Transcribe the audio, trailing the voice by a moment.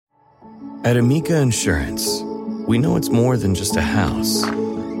At Amica Insurance, we know it's more than just a house.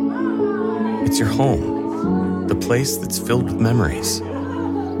 It's your home, the place that's filled with memories.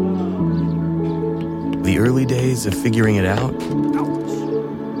 The early days of figuring it out,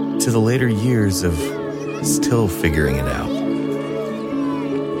 to the later years of still figuring it out.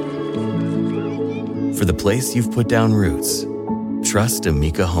 For the place you've put down roots, trust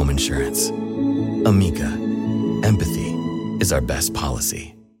Amica Home Insurance. Amica, empathy is our best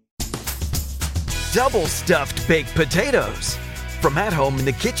policy. Double stuffed baked potatoes. From at home in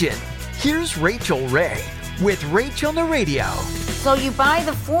the kitchen, here's Rachel Ray with Rach on the Radio. So you buy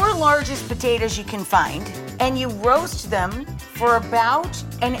the 4 largest potatoes you can find and you roast them for about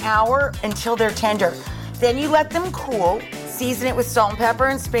an hour until they're tender. Then you let them cool, season it with salt and pepper,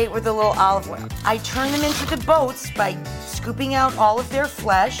 and spray it with a little olive oil. I turn them into the boats by scooping out all of their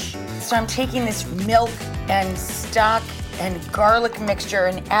flesh. So I'm taking this milk and stock and garlic mixture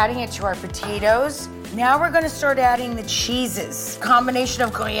and adding it to our potatoes. Now we're gonna start adding the cheeses, combination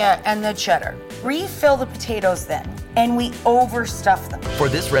of Gruyere and the cheddar. Refill the potatoes then, and we overstuff them. For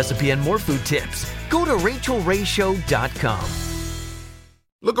this recipe and more food tips, go to RachelRayShow.com.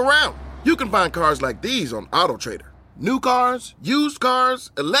 Look around. You can find cars like these on AutoTrader. New cars, used cars,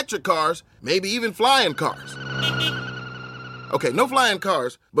 electric cars, maybe even flying cars. Okay, no flying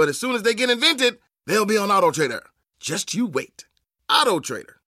cars, but as soon as they get invented, they'll be on AutoTrader. Just you wait. AutoTrader.